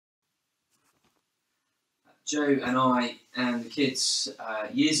Joe and I and the kids,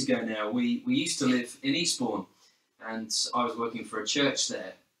 years ago now, we used to live in Eastbourne, and I was working for a church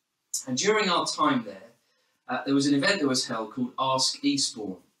there. And during our time there, there was an event that was held called Ask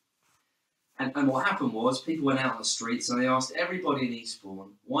Eastbourne. And what happened was people went out on the streets and they asked everybody in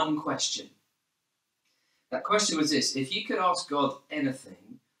Eastbourne one question. That question was this: if you could ask God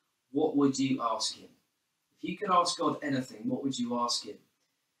anything, what would you ask him? If you could ask God anything, what would you ask him?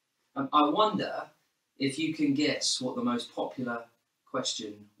 I wonder if you can guess what the most popular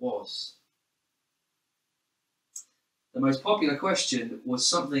question was. The most popular question was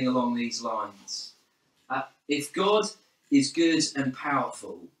something along these lines. If God is good and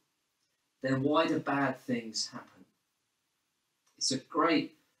powerful, then why do bad things happen? It's a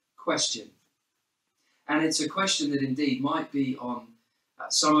great question. And it's a question that indeed might be on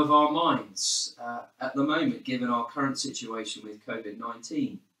some of our minds at the moment, given our current situation with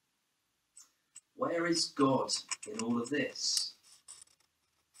COVID-19. Where is God in all of this?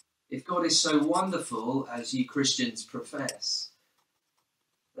 If God is so wonderful, as you Christians profess,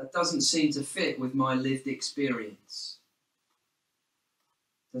 that doesn't seem to fit with my lived experience.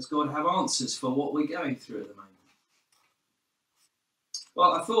 Does God have answers for what we're going through at the moment?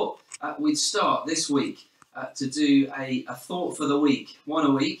 Well, I thought we'd start this week to do a thought for the week, one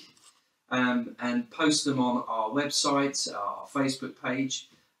a week, and post them on our website, our Facebook page,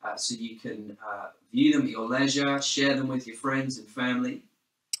 so you can view them at your leisure, share them with your friends and family.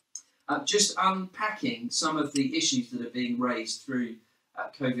 Just unpacking some of the issues that are being raised through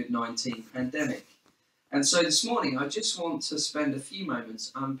COVID-19 pandemic. And so this morning, I just want to spend a few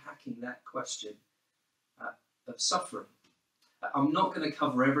moments unpacking that question of suffering. I'm not going to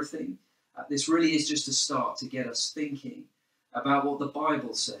cover everything. This really is just a start to get us thinking about what the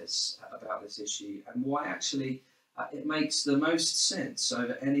Bible says about this issue and why actually it makes the most sense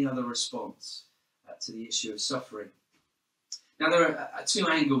over any other response to the issue of suffering. Now, there are two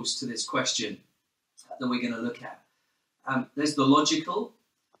angles to this question that we're going to look at. There's the logical,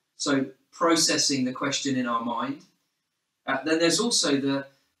 so processing the question in our mind. Then there's also the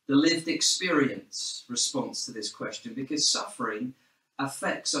lived experience response to this question, because suffering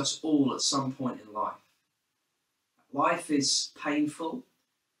affects us all at some point in life. Life is painful,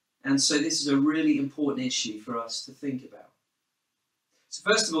 and so this is a really important issue for us to think about. So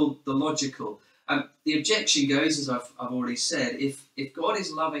first of all, the logical. The objection goes, as I've already said, if God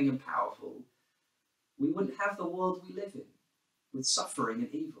is loving and powerful, we wouldn't have the world we live in, with suffering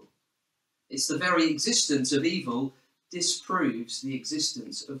and evil. It's the very existence of evil disproves the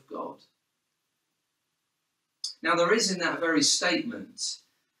existence of God. Now, there is in that very statement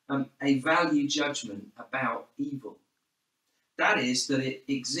a value judgment about evil. That is, that it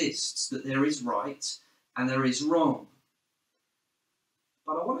exists, that there is right and there is wrong.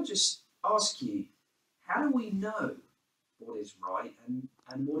 But I want to just ask you, how do we know what is right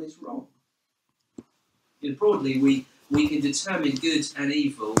and what is wrong? Broadly, we can determine good and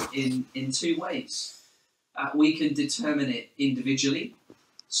evil in two ways. We can determine it individually.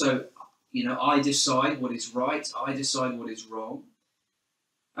 So, I decide what is right, I decide what is wrong.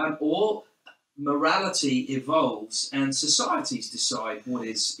 Or morality evolves and societies decide what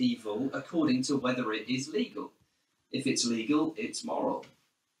is evil according to whether it is legal. If it's legal, it's moral.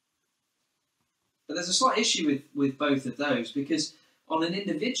 But there's a slight issue with both of those, because on an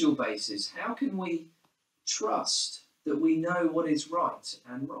individual basis, how can we trust that we know what is right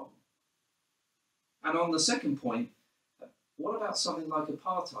and wrong? And on the second point, what about something like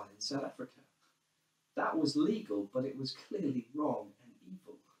apartheid in South Africa? That was legal, but it was clearly wrong and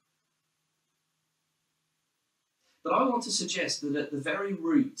evil. But I want to suggest that at the very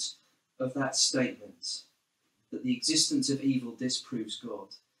root of that statement, that the existence of evil disproves God,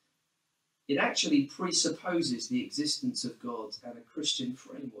 it actually presupposes the existence of God and a Christian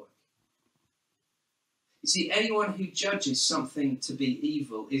framework. You see, anyone who judges something to be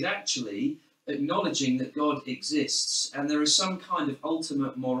evil is actually acknowledging that God exists and there is some kind of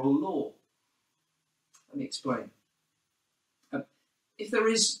ultimate moral law. Let me explain. If there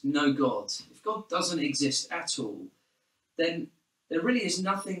is no God, if God doesn't exist at all, then there really is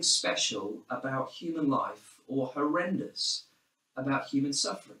nothing special about human life or horrendous about human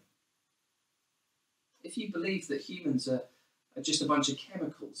suffering. If you believe that humans are just a bunch of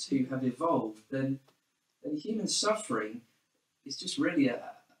chemicals who have evolved, then human suffering is just really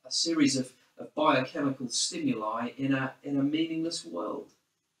a series of biochemical stimuli in a meaningless world.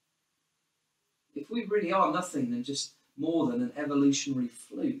 If we really are nothing than just more than an evolutionary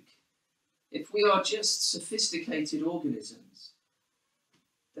fluke, if we are just sophisticated organisms,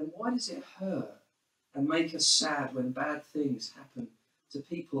 then why does it hurt and make us sad when bad things happen to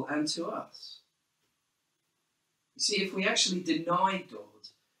people and to us? You see, if we actually deny God,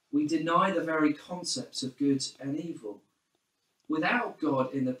 we deny the very concepts of good and evil. Without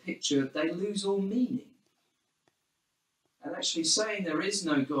God in the picture, they lose all meaning. And actually saying there is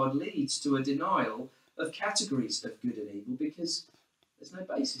no God leads to a denial of categories of good and evil because there's no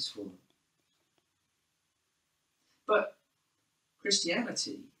basis for them. But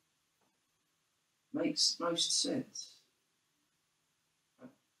Christianity makes most sense.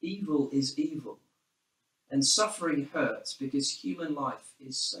 Evil is evil, and suffering hurts because human life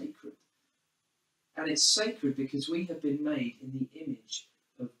is sacred. And it's sacred because we have been made in the image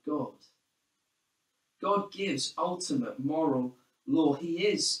of God. God gives ultimate moral law. He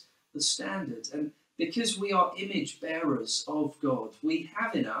is the standard. And because we are image bearers of God, we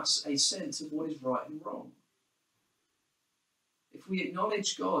have in us a sense of what is right and wrong. If we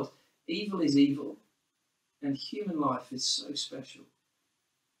acknowledge God, evil is evil, and human life is so special.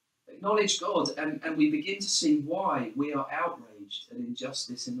 Acknowledge God, and we begin to see why we are outraged at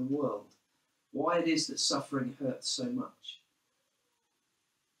injustice in the world, why it is that suffering hurts so much.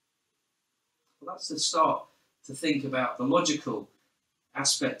 Well, that's the start to think about the logical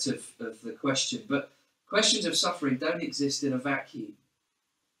aspect of the question, but questions of suffering don't exist in a vacuum.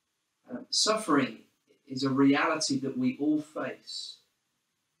 Suffering is a reality that we all face.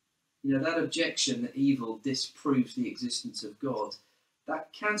 You know, that objection that evil disproves the existence of God,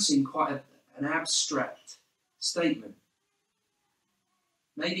 that can seem quite an abstract statement.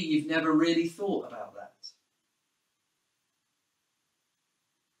 Maybe you've never really thought about that.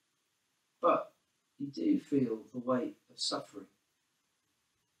 But you do feel the weight of suffering.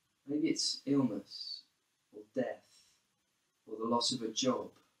 Maybe it's illness or death or the loss of a job.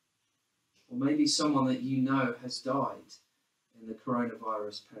 Or maybe someone that you know has died in the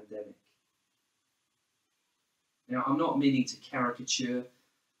coronavirus pandemic. Now, I'm not meaning to caricature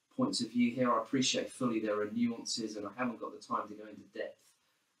points of view here. I appreciate fully there are nuances, and I haven't got the time to go into depth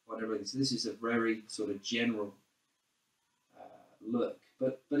on everything. So this is a very sort of general look.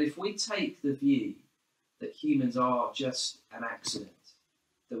 But if we take the view that humans are just an accident,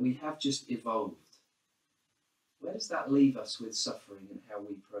 that we have just evolved, where does that leave us with suffering and how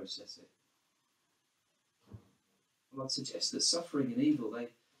we process it? Well, I'd suggest that suffering and evil, they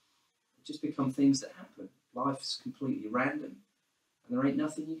just become things that happen. Life's completely random, and there ain't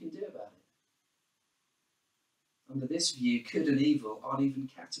nothing you can do about it. Under this view, good and evil aren't even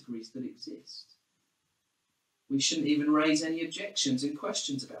categories that exist. We shouldn't even raise any objections and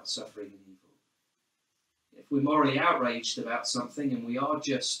questions about suffering and evil. If we're morally outraged about something and we are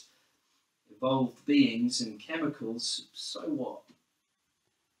just evolved beings and chemicals, so what?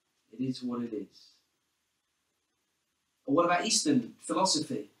 It is what it is. Or what about Eastern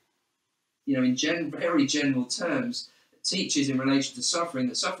philosophy? You know, in very general terms, it teaches in relation to suffering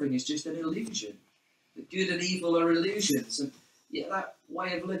that suffering is just an illusion, that good and evil are illusions, and yet that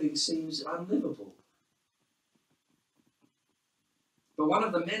way of living seems unlivable. But one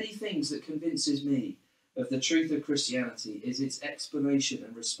of the many things that convinces me of the truth of Christianity is its explanation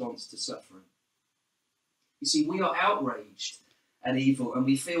and response to suffering. You see, we are outraged at evil and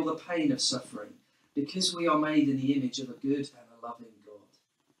we feel the pain of suffering because we are made in the image of a good and a loving God.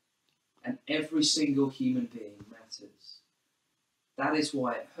 And every single human being matters. That is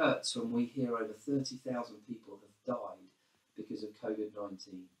why it hurts when we hear over 30,000 people have died because of COVID-19.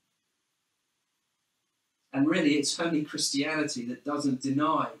 And really, it's only Christianity that doesn't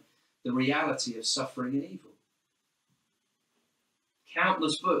deny the reality of suffering and evil.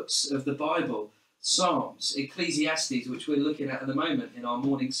 Countless books of the Bible, Psalms, Ecclesiastes, which we're looking at the moment in our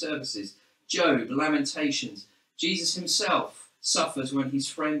morning services, Job, Lamentations, Jesus himself suffers when his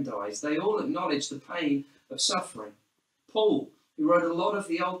friend dies. They all acknowledge the pain of suffering. Paul, who wrote a lot of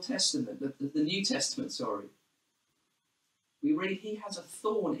the Old Testament, the New Testament, we read he has a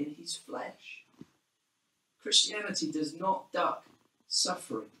thorn in his flesh. Christianity does not duck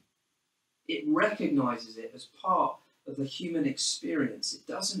suffering. It recognizes it as part of the human experience. It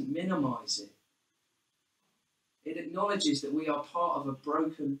doesn't minimize it. It acknowledges that we are part of a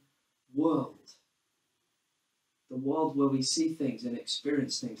broken world. The world where we see things and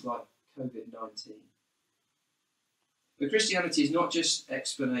experience things like COVID-19. But Christianity is not just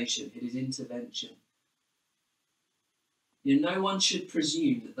explanation, it is intervention. You know, no one should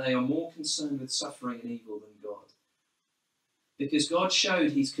presume that they are more concerned with suffering and evil than God. Because God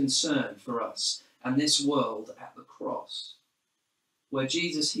showed his concern for us and this world at the cross, where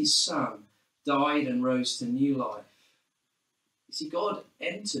Jesus, his son, died and rose to new life. You see, God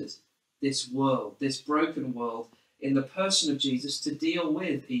entered this world, this broken world, in the person of Jesus to deal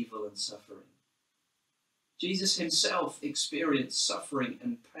with evil and suffering. Jesus himself experienced suffering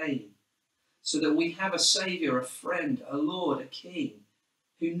and pain so that we have a Saviour, a friend, a Lord, a King,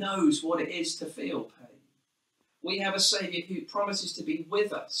 who knows what it is to feel pain. We have a Saviour who promises to be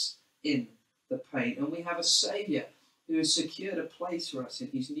with us in the pain, and we have a Saviour who has secured a place for us in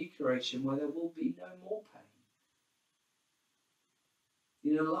his new creation where there will be no more pain.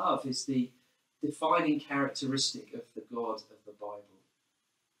 You know, love is the defining characteristic of the God of the Bible.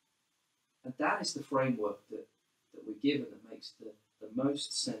 And that is the framework that we're given that makes the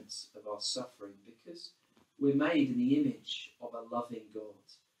most sense of our suffering, because we're made in the image of a loving God.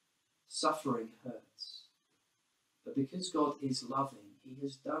 Suffering hurts. But because God is loving, he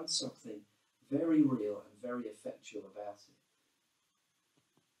has done something very real and very effectual about it,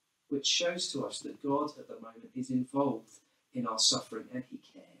 which shows to us that God at the moment is involved in our suffering and he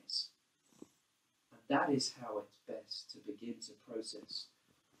cares. And that is how it's best to begin to process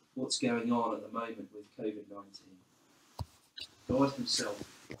what's going on at the moment with COVID-19. God himself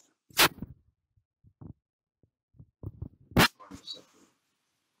time of suffering.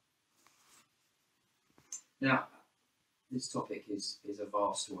 Now, this topic is a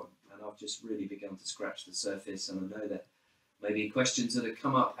vast one, and I've just really begun to scratch the surface, and I know that maybe questions that have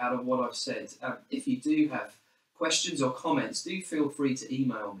come up out of what I've said. If you do have questions or comments, do feel free to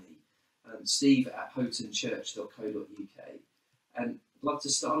email me, steve@houghtonchurch.co.uk, and I'd love to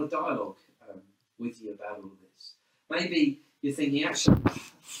start a dialogue with you about all this. Maybe you're thinking, actually, it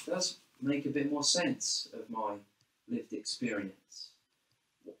does make a bit more sense of my lived experience.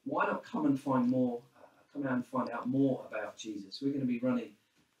 Why not come and find more? Come out and find out more about Jesus. We're going to be running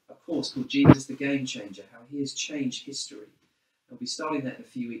a course called Jesus the Game Changer, how he has changed history. I'll be starting that in a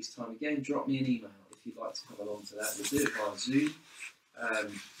few weeks' time. Again, drop me an email if you'd like to come along to that. We'll do it via Zoom,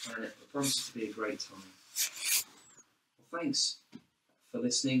 and it promises to be a great time. Well, thanks for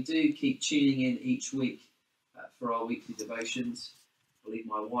listening. Do keep tuning in each week for our weekly devotions. I believe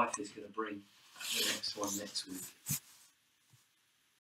my wife is going to bring the next one next week.